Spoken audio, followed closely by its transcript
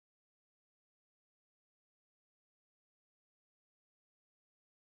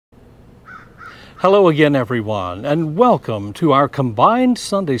Hello again, everyone, and welcome to our combined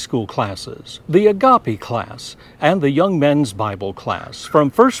Sunday school classes, the Agape class and the Young Men's Bible class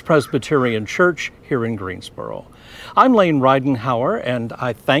from First Presbyterian Church here in Greensboro. I'm Lane Ridenhour, and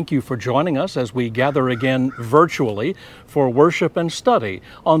I thank you for joining us as we gather again virtually for worship and study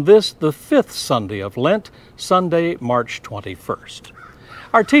on this, the fifth Sunday of Lent, Sunday, March 21st.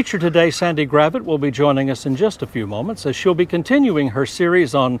 Our teacher today, Sandie Gravett, will be joining us in just a few moments as she'll be continuing her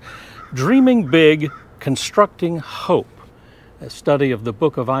series on Dreaming Big, Constructing Hope, a study of the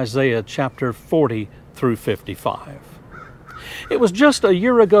book of Isaiah chapter 40 through 55. It was just a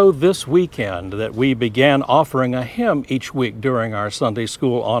year ago this weekend that we began offering a hymn each week during our Sunday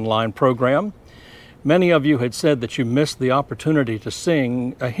school online program. Many of you had said that you missed the opportunity to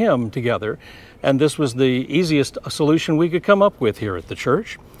sing a hymn together, and this was the easiest solution we could come up with here at the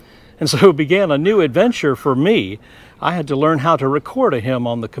church. And so began a new adventure for me. I had to learn how to record a hymn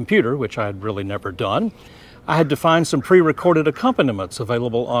on the computer, which I had really never done. I had to find some pre-recorded accompaniments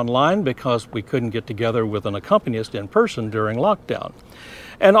available online because we couldn't get together with an accompanist in person during lockdown.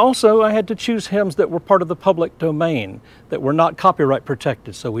 And also I had to choose hymns that were part of the public domain, that were not copyright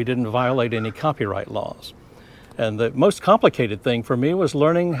protected, so we didn't violate any copyright laws. And the most complicated thing for me was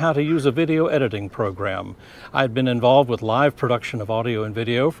learning how to use a video editing program. I had been involved with live production of audio and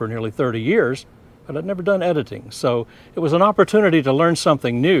video for nearly 30 years, but I'd never done editing. So it was an opportunity to learn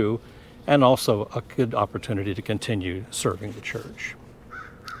something new and also a good opportunity to continue serving the church.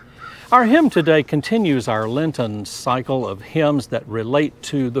 Our hymn today continues our Lenten cycle of hymns that relate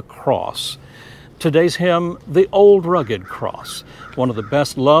to the cross. Today's hymn, The Old Rugged Cross, one of the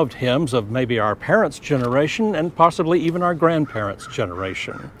best loved hymns of maybe our parents' generation and possibly even our grandparents'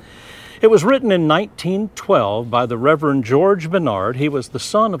 generation. It was written in 1912 by the Reverend George Bernard. He was the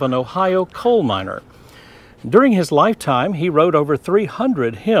son of an Ohio coal miner. During his lifetime, he wrote over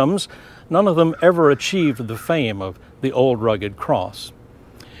 300 hymns. None of them ever achieved the fame of The Old Rugged Cross.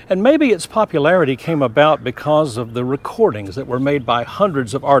 And maybe its popularity came about because of the recordings that were made by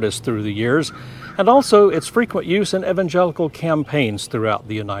hundreds of artists through the years, and also its frequent use in evangelical campaigns throughout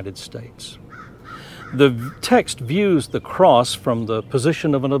the United States. The text views the cross from the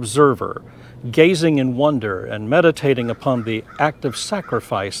position of an observer, gazing in wonder and meditating upon the act of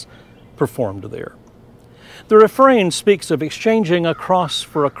sacrifice performed there. The refrain speaks of exchanging a cross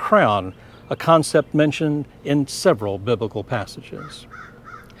for a crown, a concept mentioned in several biblical passages.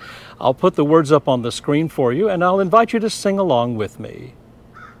 I'll put the words up on the screen for you, and I'll invite you to sing along with me.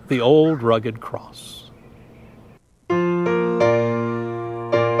 The Old Rugged Cross.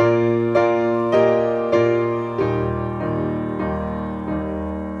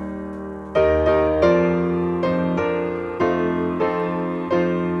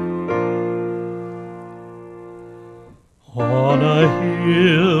 On a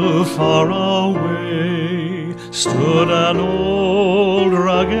hill far away stood an old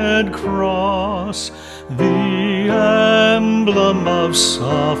rugged cross, the emblem of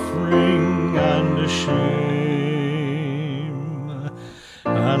suffering and shame.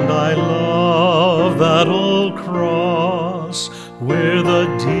 And I love that old cross, where the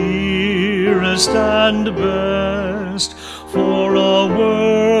dearest and best for a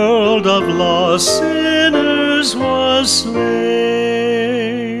world of lost sinners was slain.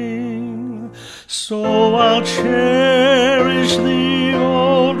 So I'll cherish the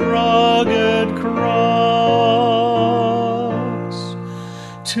old rugged cross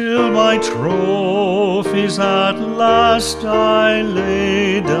till my trophies at last I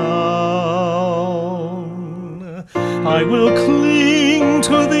lay down. I will cling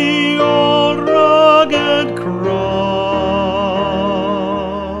to the old rugged cross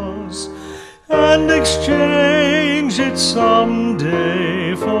and exchange it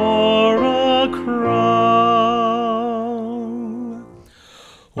someday for a crown.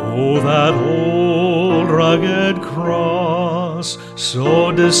 Oh, that old rugged cross,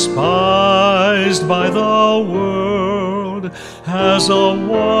 so despised by the world, has a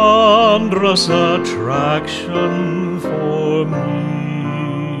wondrous attraction for me.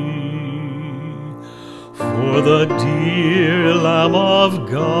 For the dear Lamb of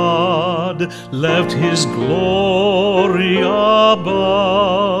God left his glory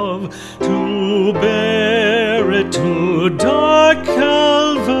above to bear it to dark Calvary.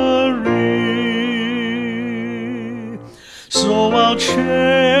 So I'll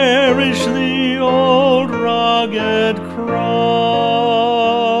cherish the old rugged cross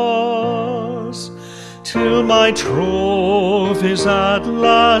till my trophies at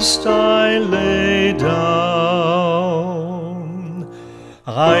last I lay down.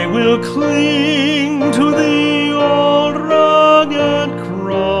 I will cling to the old rugged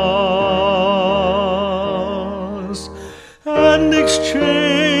cross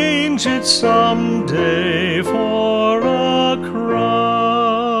someday for a crown.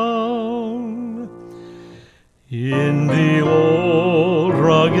 In the old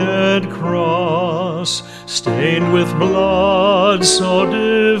rugged cross, stained with blood so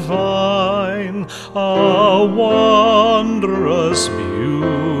divine, a wondrous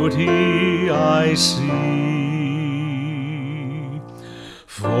beauty I see.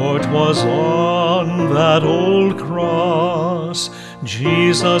 For 'twas on that old cross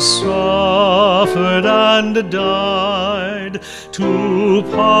Jesus suffered and died to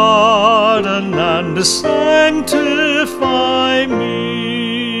pardon and sanctify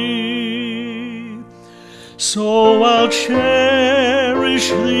me. So I'll cherish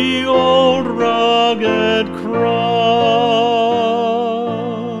the old rugged cross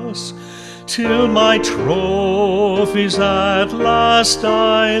till my trophies at last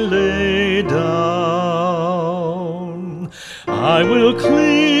I lay down. I will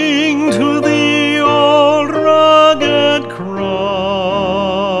cling to the old rugged cross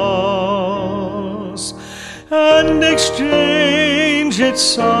and exchange it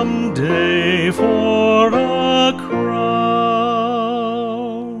someday for a crown.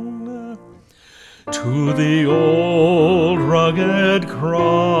 To the old rugged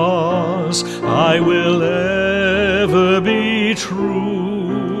cross I will ever be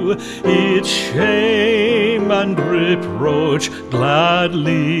true, its shame and reproach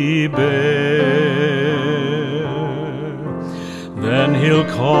gladly bear. Then he'll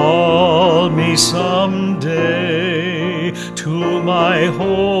call me someday to my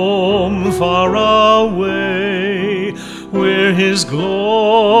home far away, where his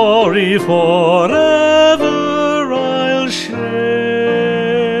glory forever I'll share.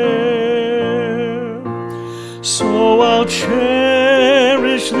 So I'll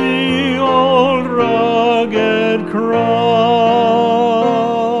cherish the old rugged cross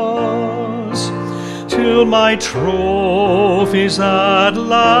till my trophies at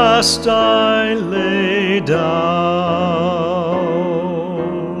last I lay down.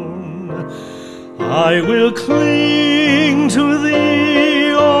 I will cling to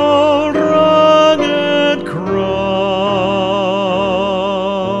the old rugged cross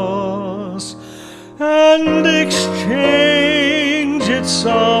and exchange it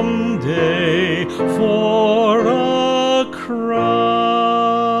someday for a crown.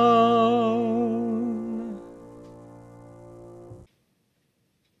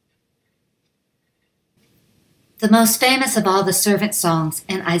 The most famous of all the servant songs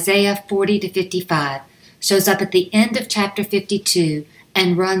in Isaiah 40 to 55 shows up at the end of chapter 52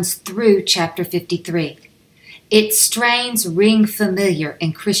 and runs through chapter 53. Its strains ring familiar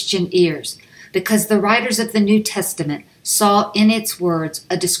in Christian ears because the writers of the New Testament saw in its words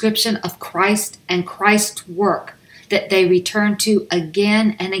a description of Christ and Christ's work that they return to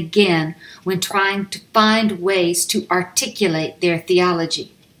again and again when trying to find ways to articulate their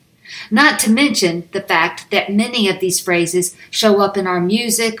theology. Not to mention the fact that many of these phrases show up in our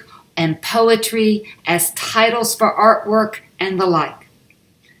music and poetry as titles for artwork and the like.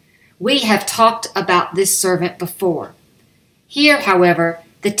 We have talked about this servant before. Here, however,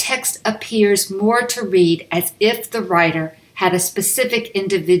 the text appears more to read as if the writer had a specific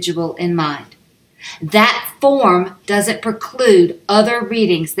individual in mind. That form doesn't preclude other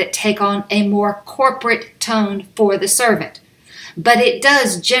readings that take on a more corporate tone for the servant, but it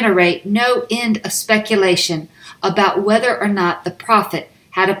does generate no end of speculation about whether or not the prophet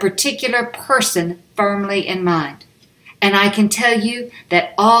had a particular person firmly in mind. And I can tell you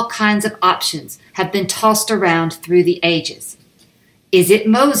that all kinds of options have been tossed around through the ages. Is it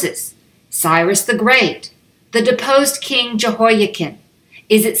Moses, Cyrus the Great, the deposed king Jehoiakim?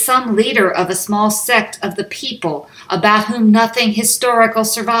 Is it some leader of a small sect of the people about whom nothing historical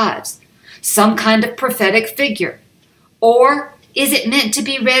survives? Some kind of prophetic figure? Or is it meant to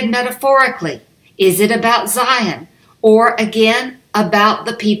be read metaphorically? Is it about Zion? Or again, about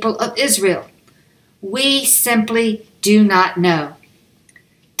the people of Israel? We simply do not know.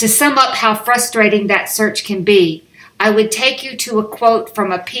 To sum up how frustrating that search can be, I would take you to a quote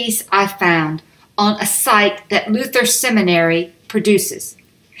from a piece I found on a site that Luther Seminary produces.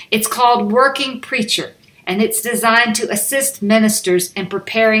 It's called Working Preacher, and it's designed to assist ministers in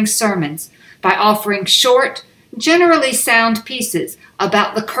preparing sermons by offering short, generally sound pieces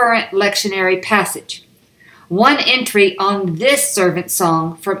about the current lectionary passage. One entry on this servant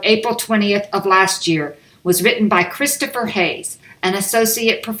song from April 20th of last year was written by Christopher Hayes, an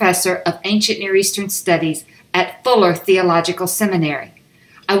associate professor of ancient Near Eastern studies at Fuller Theological Seminary.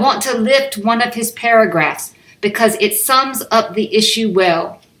 I want to lift one of his paragraphs because it sums up the issue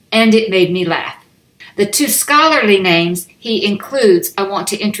well, and it made me laugh. The two scholarly names he includes I want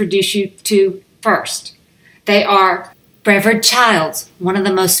to introduce you to first. They are Reverend Childs, one of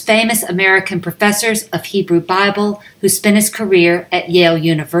the most famous American professors of Hebrew Bible who spent his career at Yale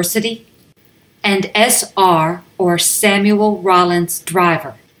University, and S.R. or Samuel Rollins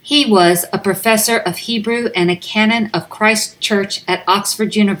Driver. He was a professor of Hebrew and a canon of Christ Church at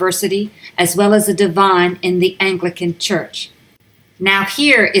Oxford University, as well as a divine in the Anglican Church. Now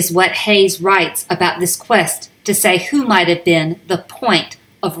here is what Hayes writes about this quest to say who might have been the point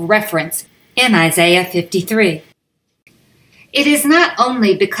of reference in Isaiah 53. It is not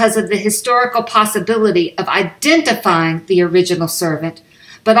only because of the historical possibility of identifying the original servant,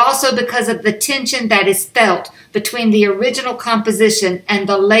 but also because of the tension that is felt between the original composition and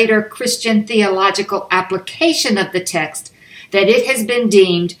the later Christian theological application of the text, that it has been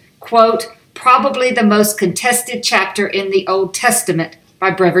deemed, quote, probably the most contested chapter in the Old Testament by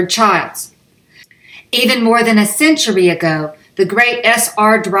Reverend Childs. Even more than a century ago, the great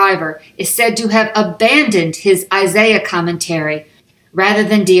S.R. Driver is said to have abandoned his Isaiah commentary rather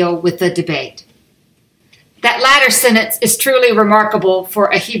than deal with the debate. That latter sentence is truly remarkable for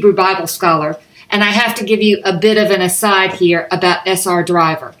a Hebrew Bible scholar, and I have to give you a bit of an aside here about S.R.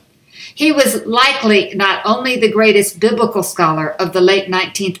 Driver. He was likely not only the greatest biblical scholar of the late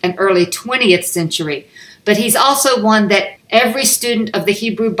 19th and early 20th century, but he's also one that every student of the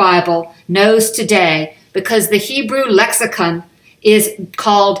Hebrew Bible knows today because the Hebrew lexicon is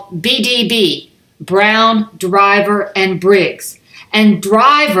called BDB, Brown, Driver, and Briggs. And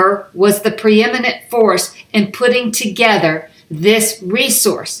Driver was the preeminent force in putting together this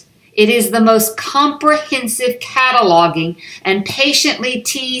resource. It is the most comprehensive cataloging and patiently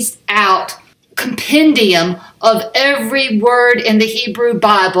teased out compendium of every word in the Hebrew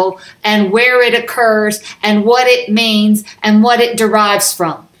Bible and where it occurs and what it means and what it derives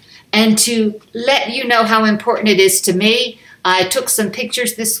from. And to let you know how important it is to me, I took some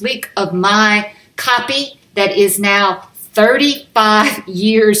pictures this week of my copy that is now 35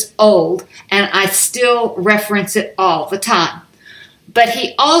 years old, and I still reference it all the time. But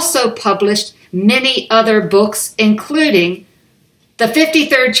he also published many other books, including the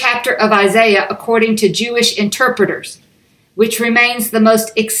 53rd chapter of Isaiah according to Jewish interpreters, which remains the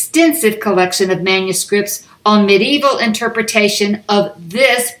most extensive collection of manuscripts on medieval interpretation of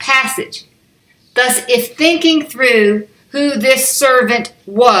this passage. Thus, if thinking through who this servant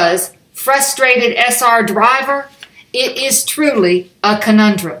was frustrated S.R. Driver, it is truly a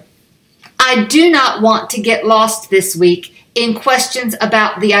conundrum. I do not want to get lost this week in questions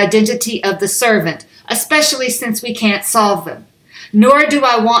about the identity of the servant, especially since we can't solve them. Nor do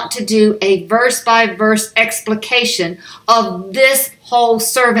I want to do a verse-by-verse explication of this whole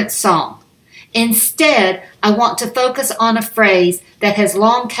servant song. Instead, I want to focus on a phrase that has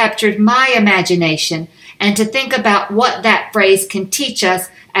long captured my imagination and to think about what that phrase can teach us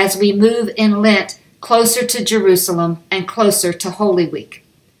as we move in Lent closer to Jerusalem and closer to Holy Week.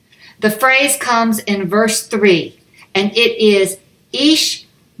 The phrase comes in verse 3, and it is Ish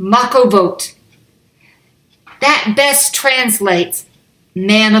Makovot. That best translates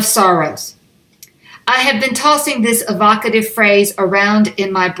man of sorrows. I have been tossing this evocative phrase around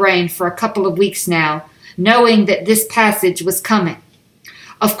in my brain for a couple of weeks now, knowing that this passage was coming.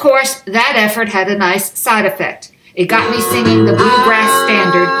 Of course, that effort had a nice side effect. It got me singing the bluegrass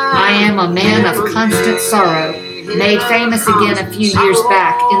standard, I Am a Man of Constant Sorrow, made famous again a few years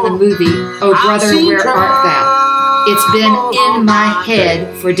back in the movie, Oh Brother, Where Art Thou? It's been in my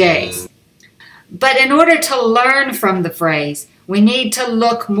head for days. But in order to learn from the phrase, we need to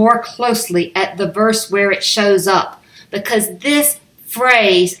look more closely at the verse where it shows up, because this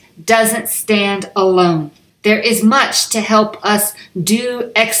phrase doesn't stand alone. There is much to help us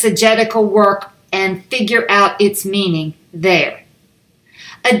do exegetical work and figure out its meaning there.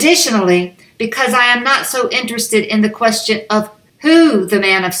 Additionally, because I am not so interested in the question of who the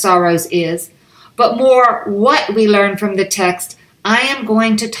man of sorrows is, but more what we learn from the text, I am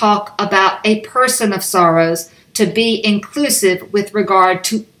going to talk about a person of sorrows to be inclusive with regard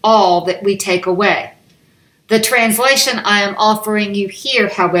to all that we take away. The translation I am offering you here,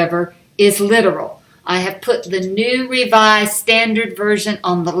 however, is literal. I have put the New Revised Standard Version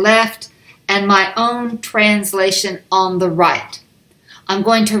on the left and my own translation on the right. I'm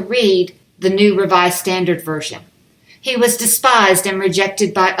going to read the New Revised Standard Version. He was despised and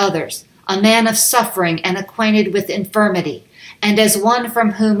rejected by others, a man of suffering and acquainted with infirmity, and as one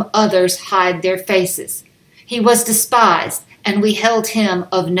from whom others hide their faces. He was despised, and we held him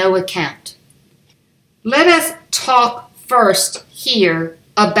of no account. Let us talk first here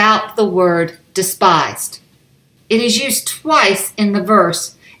about the word despised. It is used twice in the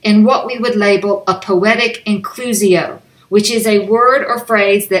verse, in what we would label a poetic inclusio, which is a word or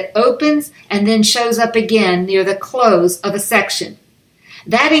phrase that opens and then shows up again near the close of a section.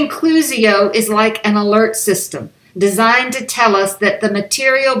 That inclusio is like an alert system designed to tell us that the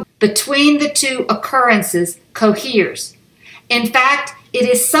material between the two occurrences coheres. In fact, it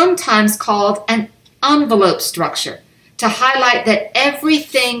is sometimes called an envelope structure to highlight that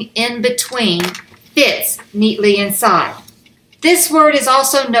everything in between fits neatly inside. This word is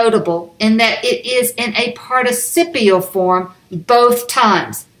also notable in that it is in a participial form both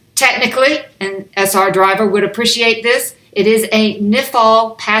times. Technically, and SR Driver would appreciate this, it is a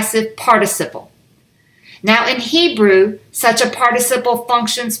nifal passive participle. Now in Hebrew, such a participle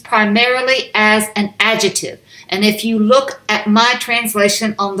functions primarily as an adjective. And if you look at my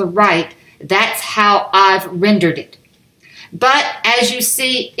translation on the right, that's how I've rendered it. But as you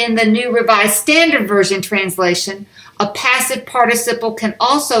see in the New Revised Standard Version translation, a passive participle can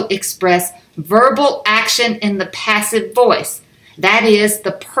also express verbal action in the passive voice. That is,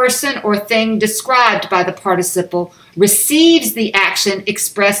 the person or thing described by the participle receives the action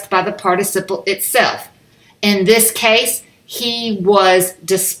expressed by the participle itself. In this case, he was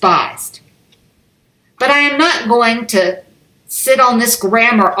despised. But I am not going to sit on this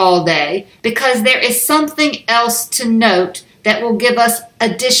grammar all day because there is something else to note that will give us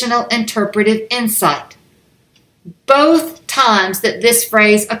additional interpretive insight. Both times that this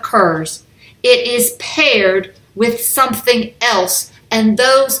phrase occurs, it is paired with something else, and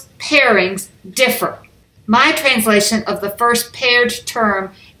those pairings differ. My translation of the first paired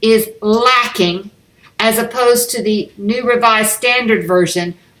term is lacking, as opposed to the New Revised Standard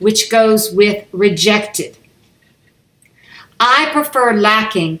Version, which goes with rejected. I prefer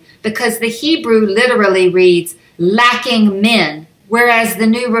lacking because the Hebrew literally reads lacking men, whereas the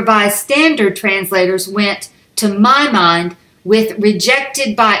New Revised Standard translators went, to my mind, with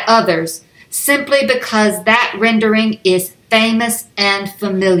rejected by others, simply because that rendering is famous and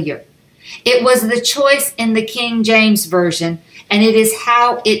familiar. It was the choice in the King James Version, and it is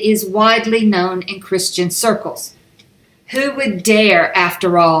how it is widely known in Christian circles. Who would dare,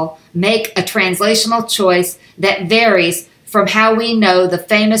 after all, make a translational choice that varies from how we know the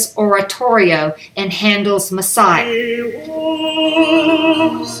famous oratorio in Handel's Messiah?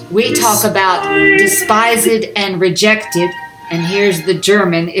 We talk about despised and rejected, and here's the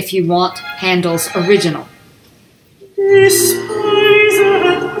German if you want Handel's original.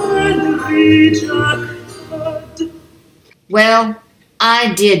 Well,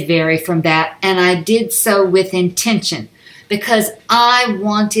 I did vary from that, and I did so with intention, because I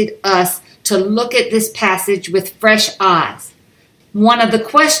wanted us to look at this passage with fresh eyes. One of the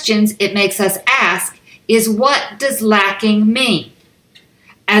questions it makes us ask is, what does lacking mean?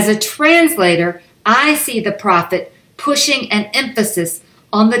 As a translator, I see the prophet pushing an emphasis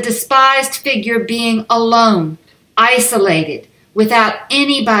on the despised figure being alone, isolated, without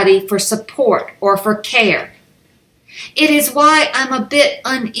anybody for support or for care. It is why I'm a bit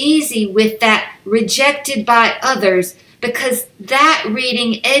uneasy with that rejected by others, because that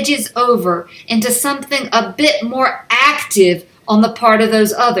reading edges over into something a bit more active on the part of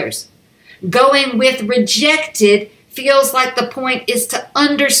those others. Going with rejected feels like the point is to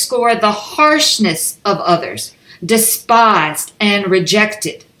underscore the harshness of others, despised and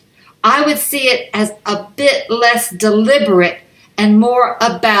rejected. I would see it as a bit less deliberate and more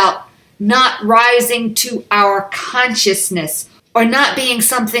about not rising to our consciousness, or not being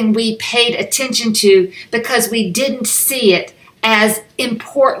something we paid attention to because we didn't see it as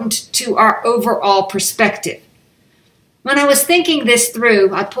important to our overall perspective. When I was thinking this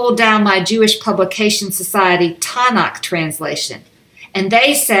through, I pulled down my Jewish Publication Society Tanakh translation, and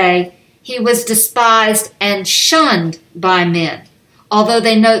they say he was despised and shunned by men, although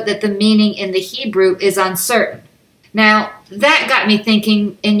they note that the meaning in the Hebrew is uncertain. Now, that got me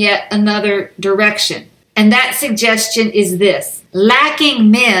thinking in yet another direction, and that suggestion is this.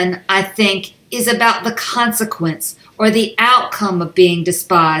 Lacking men, I think, is about the consequence or the outcome of being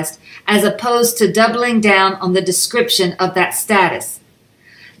despised, as opposed to doubling down on the description of that status.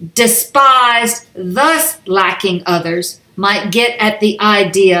 Despised, thus lacking others, might get at the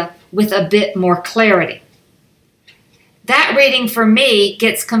idea with a bit more clarity. That reading for me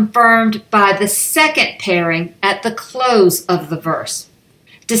gets confirmed by the second pairing at the close of the verse.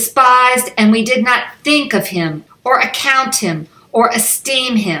 Despised, and we did not think of him, or account him, or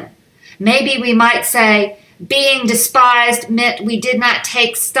esteem him. Maybe we might say, being despised meant we did not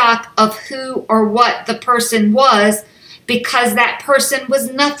take stock of who or what the person was, because that person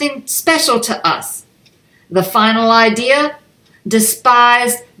was nothing special to us. The final idea?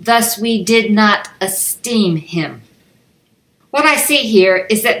 Despised, thus we did not esteem him. What I see here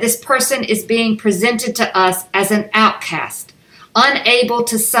is that this person is being presented to us as an outcast, unable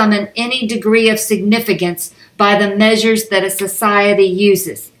to summon any degree of significance by the measures that a society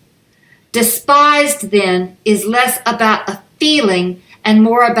uses. Despised, then, is less about a feeling and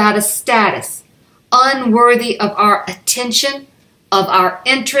more about a status, unworthy of our attention, of our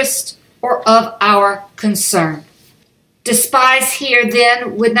interest, or of our concern. Despise here,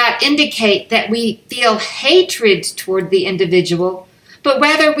 then, would not indicate that we feel hatred toward the individual, but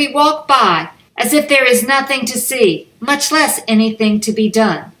rather we walk by as if there is nothing to see, much less anything to be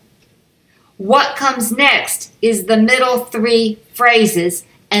done. What comes next is the middle three phrases,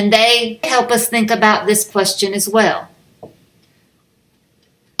 and they help us think about this question as well.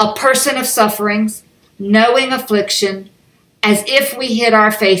 A person of sufferings, knowing affliction, as if we hid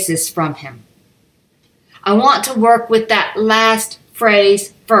our faces from him. I want to work with that last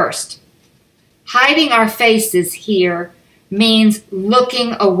phrase first. Hiding our faces here means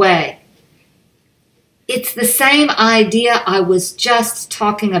looking away. It's the same idea I was just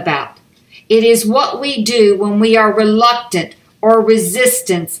talking about. It is what we do when we are reluctant or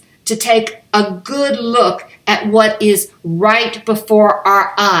resistant to take a good look at what is right before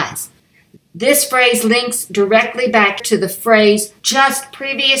our eyes. This phrase links directly back to the phrase just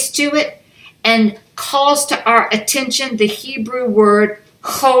previous to it and calls to our attention the Hebrew word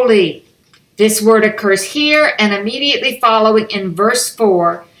holy. This word occurs here and immediately following in verse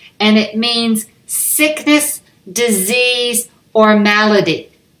 4, and it means sickness, disease, or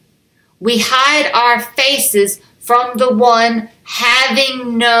malady. We hide our faces from the one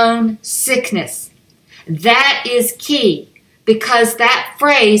having known sickness. That is key because that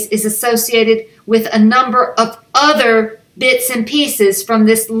phrase is associated with a number of other bits and pieces from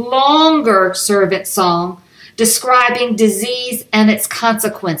this longer servant song describing disease and its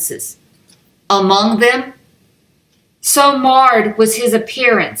consequences. Among them, so marred was his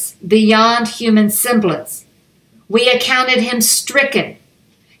appearance beyond human semblance. We accounted him stricken.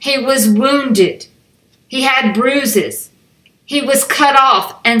 He was wounded. He had bruises. He was cut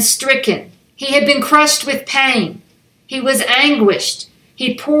off and stricken. He had been crushed with pain. He was anguished.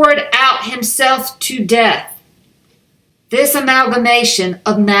 He poured out himself to death. This amalgamation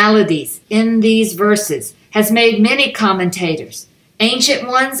of maladies in these verses has made many commentators, ancient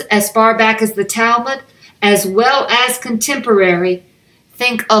ones as far back as the Talmud, as well as contemporary,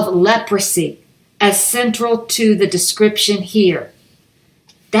 think of leprosy as central to the description here.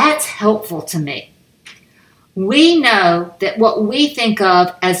 That's helpful to me. We know that what we think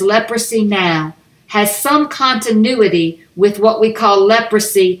of as leprosy now has some continuity with what we call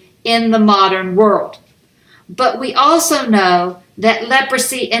leprosy in the modern world. But we also know that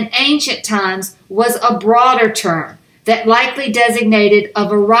leprosy in ancient times was a broader term that likely designated a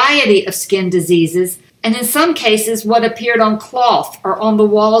variety of skin diseases, and in some cases what appeared on cloth or on the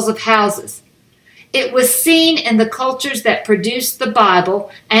walls of houses. It was seen in the cultures that produced the Bible,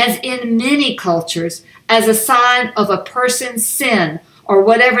 as in many cultures, as a sign of a person's sin or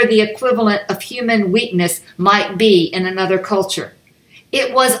whatever the equivalent of human weakness might be in another culture.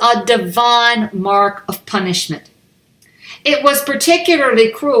 It was a divine mark of punishment. It was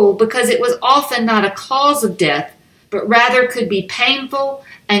particularly cruel because it was often not a cause of death, but rather could be painful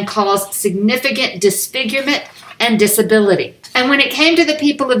and cause significant disfigurement and disability. And when it came to the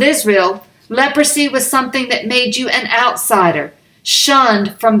people of Israel, leprosy was something that made you an outsider,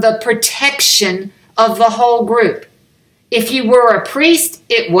 shunned from the protection of the whole group. If you were a priest,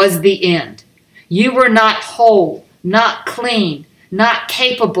 it was the end. You were not whole, not clean, not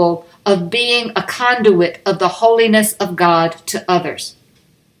capable of being a conduit of the holiness of God to others.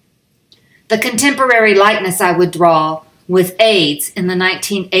 The contemporary likeness I would draw was AIDS in the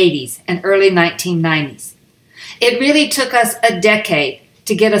 1980s and early 1990s. It really took us a decade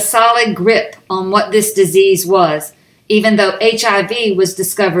to get a solid grip on what this disease was, even though HIV was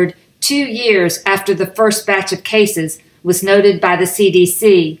discovered 2 years after the first batch of cases was noted by the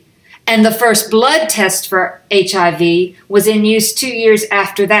CDC, and the first blood test for HIV was in use 2 years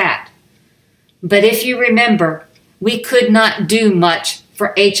after that. But if you remember, we could not do much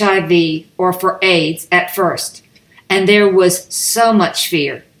for HIV or for AIDS at first, and there was so much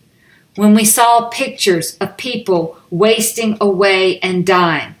fear. When we saw pictures of people wasting away and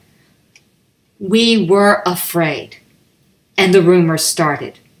dying, we were afraid, and the rumors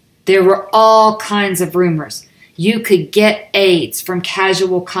started. There were all kinds of rumors. You could get AIDS from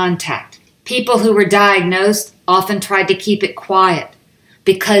casual contact. People who were diagnosed often tried to keep it quiet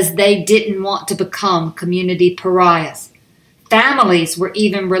because they didn't want to become community pariahs. Families were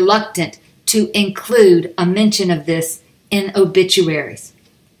even reluctant to include a mention of this in obituaries.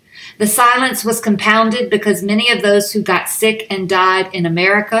 The silence was compounded because many of those who got sick and died in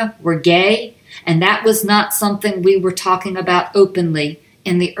America were gay, and that was not something we were talking about openly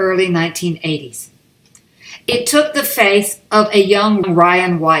in the early 1980s. It took the faith of a young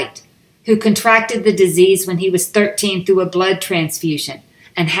Ryan White, who contracted the disease when he was 13 through a blood transfusion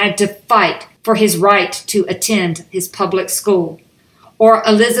and had to fight for his right to attend his public school. Or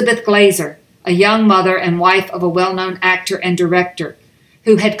Elizabeth Glaser, a young mother and wife of a well-known actor and director,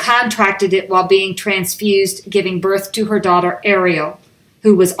 who had contracted it while being transfused, giving birth to her daughter Ariel,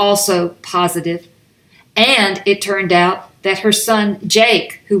 who was also positive. And it turned out that her son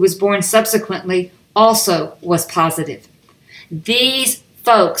Jake, who was born subsequently, also was positive. These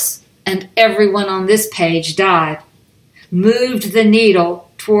folks and everyone on this page died, moved the needle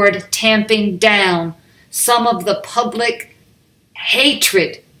toward tamping down some of the public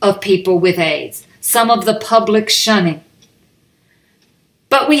hatred of people with AIDS, some of the public shunning.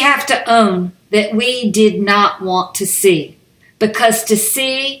 But we have to own that we did not want to see, because to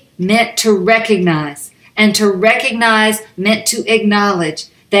see meant to recognize, and to recognize meant to acknowledge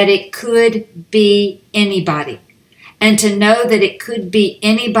that it could be anybody. And to know that it could be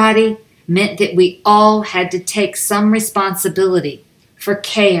anybody meant that we all had to take some responsibility for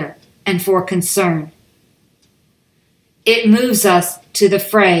care and for concern. It moves us to the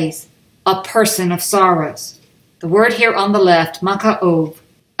phrase, a person of sorrows. The word here on the left, maka'ov,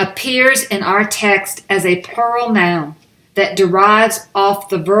 appears in our text as a plural noun that derives off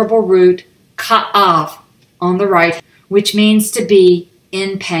the verbal root ka'av on the right, which means to be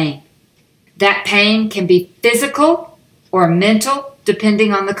in pain. That pain can be physical or mental,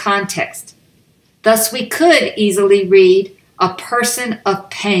 depending on the context. Thus, we could easily read a person of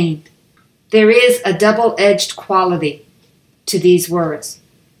pain. There is a double-edged quality to these words.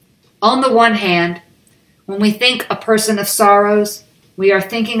 On the one hand, when we think a person of sorrows, we are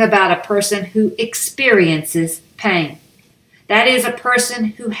thinking about a person who experiences pain. That is a person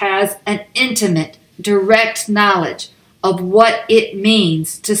who has an intimate, direct knowledge of what it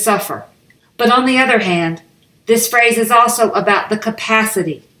means to suffer. But on the other hand, this phrase is also about the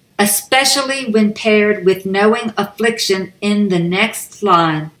capacity, especially when paired with knowing affliction in the next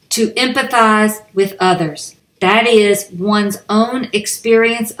line, to empathize with others. That is, one's own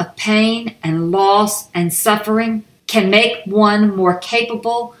experience of pain and loss and suffering can make one more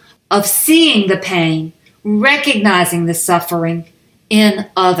capable of seeing the pain, recognizing the suffering in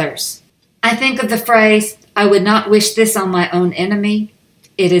others. I think of the phrase, I would not wish this on my own enemy.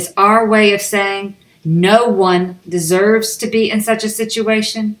 It is our way of saying no one deserves to be in such a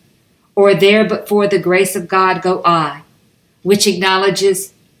situation, or there but for the grace of God go I, which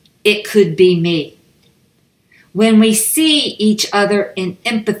acknowledges it could be me. When we see each other in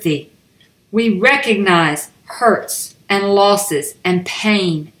empathy, we recognize hurts and losses and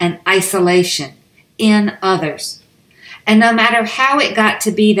pain and isolation in others. And no matter how it got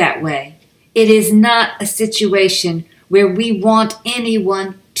to be that way, it is not a situation where we want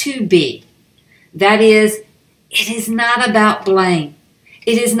anyone to be. That is, it is not about blame.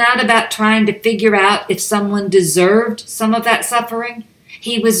 It is not about trying to figure out if someone deserved some of that suffering.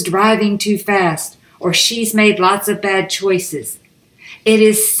 He was driving too fast, or she's made lots of bad choices. It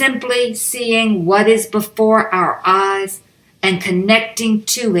is simply seeing what is before our eyes and connecting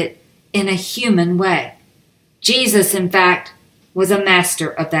to it in a human way. Jesus, in fact, was a master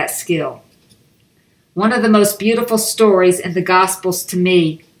of that skill. One of the most beautiful stories in the Gospels to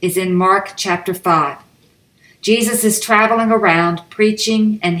me is in Mark chapter 5. Jesus is traveling around,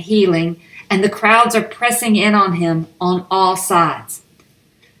 preaching and healing, and the crowds are pressing in on him on all sides.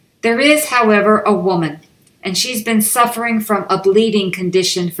 There is, however, a woman, and she's been suffering from a bleeding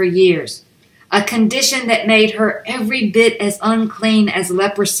condition for years, a condition that made her every bit as unclean as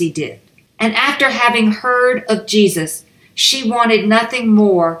leprosy did. And after having heard of Jesus, she wanted nothing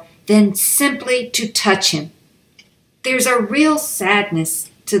more than simply to touch him. There's a real sadness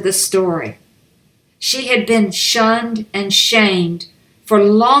to the story. She had been shunned and shamed for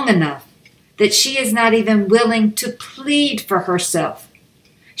long enough that she is not even willing to plead for herself.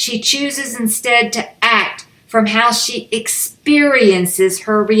 She chooses instead to act from how she experiences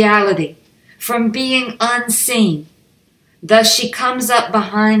her reality, from being unseen. Thus she comes up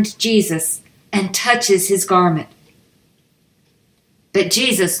behind Jesus and touches his garment. But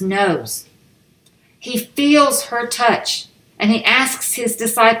Jesus knows. He feels her touch, and he asks his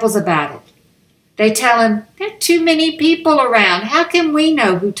disciples about it. They tell him, there are too many people around. How can we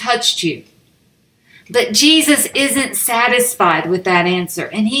know who touched you? But Jesus isn't satisfied with that answer,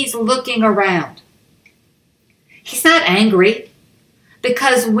 and he's looking around. He's not angry,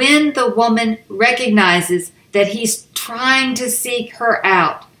 because when the woman recognizes that he's trying to seek her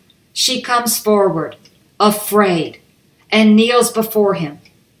out, She comes forward, afraid, and kneels before him.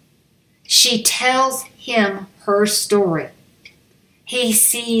 She tells him her story. He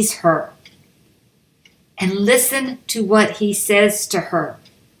sees her. And listen to what he says to her.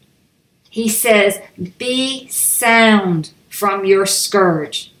 He says, "Be sound from your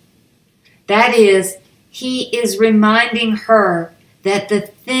scourge." That is, he is reminding her that the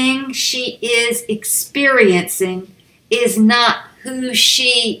thing she is experiencing is not who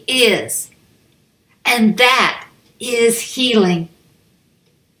she is. And that is healing.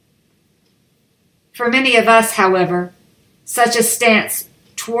 For many of us, however, such a stance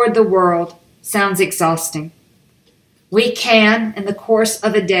toward the world sounds exhausting. We can, in the course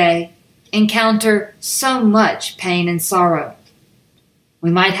of a day, encounter so much pain and sorrow.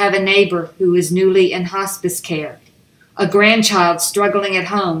 We might have a neighbor who is newly in hospice care, a grandchild struggling at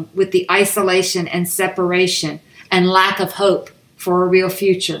home with the isolation and separation and lack of hope for a real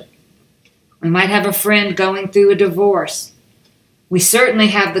future. We might have a friend going through a divorce. We certainly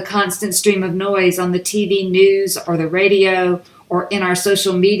have the constant stream of noise on the TV news or the radio or in our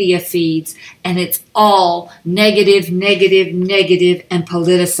social media feeds, and it's all negative, negative, negative, and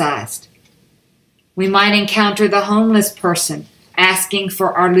politicized. We might encounter the homeless person asking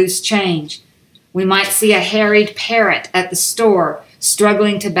for our loose change. We might see a harried parent at the store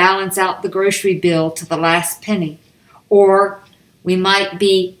struggling to balance out the grocery bill to the last penny. Or we might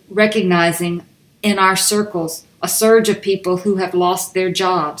be recognizing in our circles a surge of people who have lost their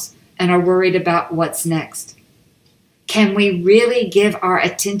jobs and are worried about what's next. Can we really give our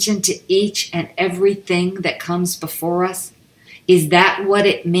attention to each and everything that comes before us? Is that what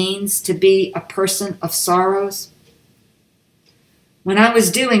it means to be a person of sorrows? When I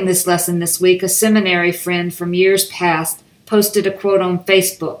was doing this lesson this week, a seminary friend from years past posted a quote on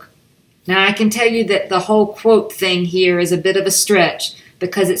Facebook. Now, I can tell you that the whole quote thing here is a bit of a stretch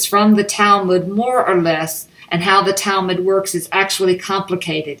because it's from the Talmud more or less, and how the Talmud works is actually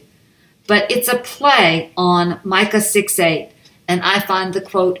complicated. But it's a play on Micah 6:8, and I find the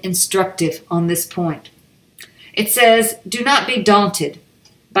quote instructive on this point. It says, "Do not be daunted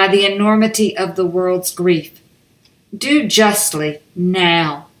by the enormity of the world's grief. Do justly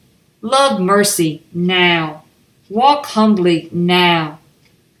now. Love mercy now. Walk humbly now.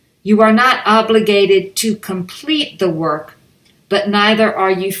 You are not obligated to complete the work, but neither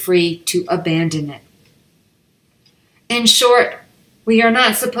are you free to abandon it." In short, we are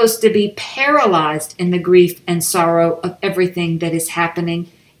not supposed to be paralyzed in the grief and sorrow of everything that is happening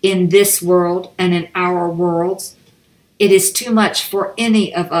in this world and in our worlds. It is too much for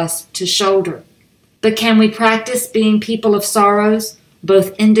any of us to shoulder. But can we practice being people of sorrows,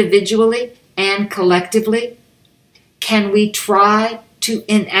 both individually and collectively? Can we try to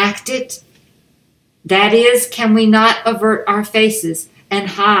enact it? That is, can we not avert our faces and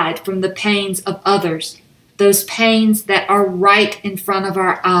hide from the pains of others, those pains that are right in front of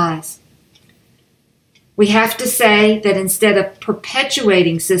our eyes? We have to say that instead of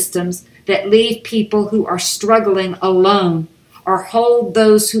perpetuating systems that leave people who are struggling alone or hold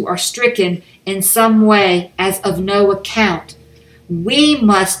those who are stricken in some way as of no account, we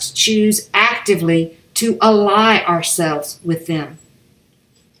must choose actively to ally ourselves with them.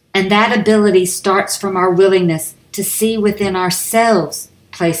 And that ability starts from our willingness to see within ourselves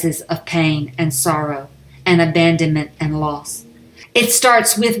places of pain and sorrow and abandonment and loss. It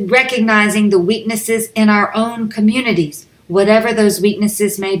starts with recognizing the weaknesses in our own communities, whatever those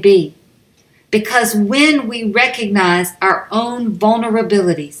weaknesses may be. Because when we recognize our own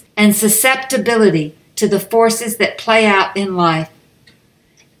vulnerabilities and susceptibility to the forces that play out in life,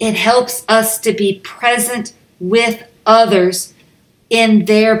 it helps us to be present with others in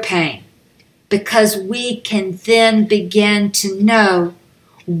their pain, because we can then begin to know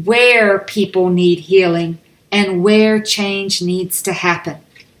where people need healing and where change needs to happen.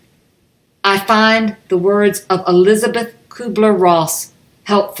 I find the words of Elizabeth Kubler-Ross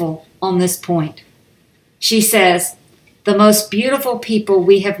helpful on this point. She says, "The most beautiful people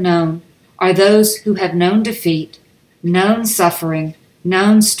we have known are those who have known defeat, known suffering,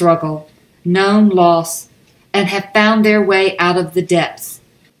 known struggle, known loss, and have found their way out of the depths.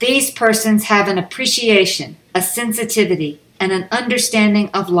 These persons have an appreciation, a sensitivity, and an understanding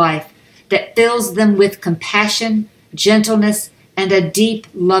of life that fills them with compassion, gentleness, and a deep,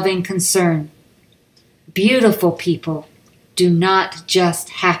 loving concern. Beautiful people do not just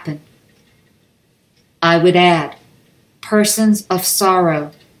happen." I would add, persons of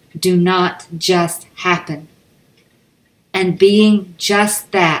sorrow do not just happen. And being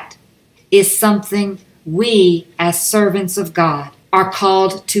just that is something we, as servants of God, are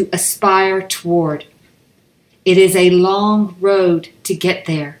called to aspire toward. It is a long road to get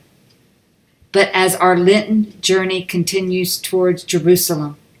there, but as our Lenten journey continues towards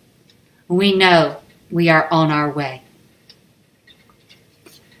Jerusalem, we know we are on our way.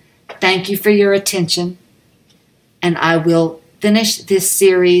 Thank you for your attention, and I will finish this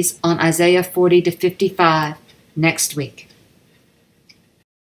series on Isaiah 40 to 55 next week.